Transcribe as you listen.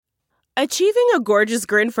Achieving a gorgeous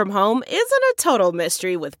grin from home isn't a total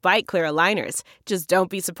mystery with Byte Clear aligners. Just don't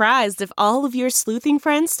be surprised if all of your sleuthing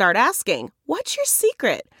friends start asking, "What's your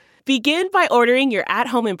secret?" Begin by ordering your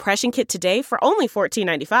at-home impression kit today for only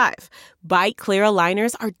 $14.95. Byte Clear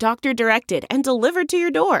aligners are doctor-directed and delivered to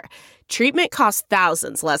your door. Treatment costs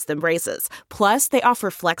thousands less than braces. Plus, they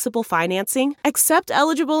offer flexible financing, accept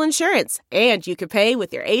eligible insurance, and you can pay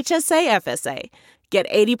with your HSA FSA. Get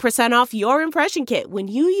 80% off your impression kit when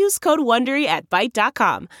you use code WONDERY at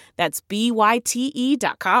Byte.com. That's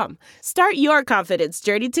BYTE.com. Start your confidence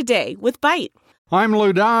journey today with Byte. I'm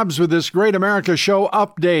Lou Dobbs with this Great America Show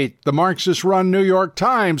update. The Marxist-run New York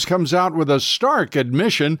Times comes out with a stark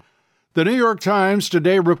admission. The New York Times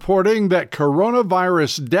today reporting that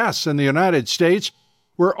coronavirus deaths in the United States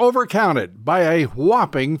were overcounted by a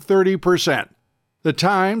whopping 30%. The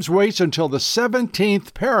Times waits until the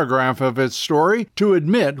 17th paragraph of its story to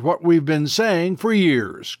admit what we've been saying for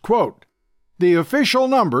years. Quote, "The official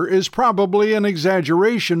number is probably an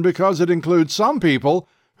exaggeration because it includes some people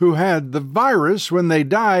who had the virus when they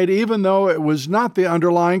died, even though it was not the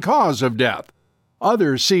underlying cause of death.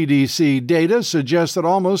 Other CDC data suggests that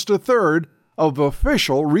almost a third of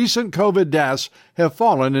official recent COVID deaths have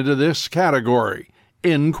fallen into this category."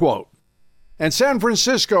 End quote. And San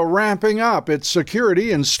Francisco ramping up its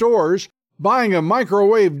security in stores. Buying a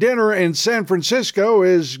microwave dinner in San Francisco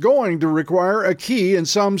is going to require a key in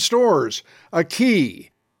some stores. A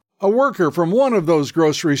key. A worker from one of those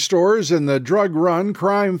grocery stores in the drug-run,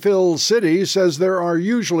 crime-filled city says there are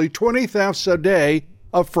usually 20 thefts a day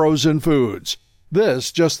of frozen foods.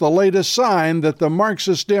 This just the latest sign that the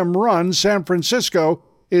Marxist-Dem-run San Francisco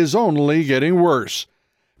is only getting worse.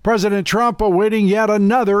 President Trump awaiting yet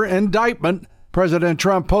another indictment. President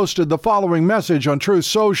Trump posted the following message on Truth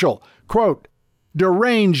Social. Quote,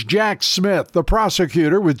 "Deranged Jack Smith, the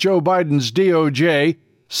prosecutor with Joe Biden's DOJ,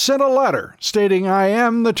 sent a letter stating I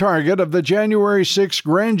am the target of the January 6th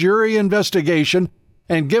grand jury investigation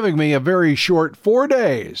and giving me a very short 4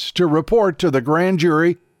 days to report to the grand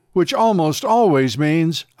jury, which almost always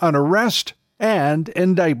means an arrest and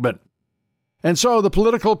indictment." And so the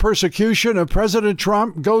political persecution of President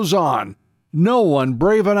Trump goes on. No one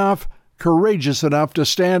brave enough, courageous enough to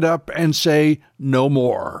stand up and say no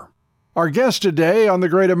more. Our guest today on the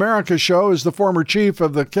Great America Show is the former chief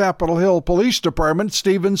of the Capitol Hill Police Department,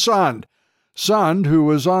 Stephen Sund. Sund, who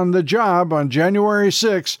was on the job on January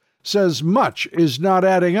 6th, says much is not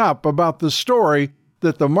adding up about the story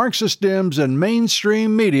that the Marxist Dems and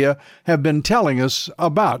mainstream media have been telling us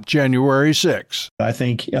about January 6th. I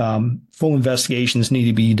think full investigations need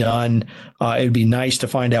to be done. It would be nice to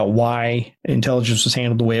find out why intelligence was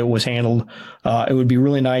handled the way it was handled. It would be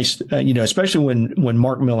really nice, especially when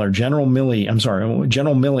Mark Milley,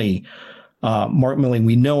 Mark Milley,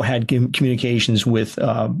 we know had communications with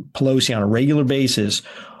Pelosi on a regular basis.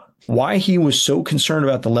 Why he was so concerned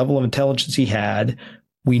about the level of intelligence he had.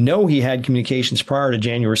 We know he had communications prior to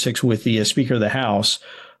January 6th with the Speaker of the House.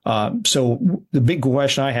 So the big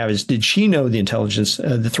question I have is, did she know the intelligence,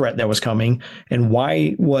 the threat that was coming? And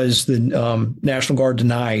why was the National Guard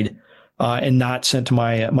denied and not sent to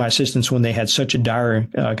my assistance when they had such a dire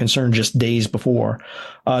concern just days before?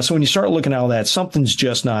 So when you start looking at all that, something's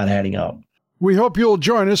just not adding up. We hope you'll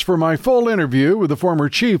join us for my full interview with the former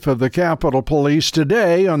chief of the Capitol Police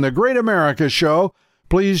today on the Great America Show.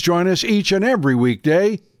 Please join us each and every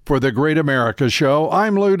weekday for the Great America Show.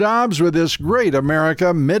 I'm Lou Dobbs with this Great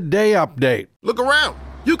America Midday Update. Look around.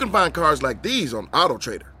 You can find cars like these on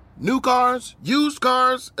AutoTrader. New cars, used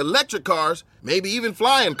cars, electric cars, maybe even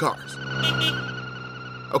flying cars.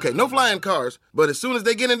 Okay, no flying cars, but as soon as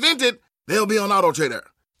they get invented, they'll be on AutoTrader.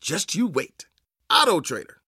 Just you wait. AutoTrader.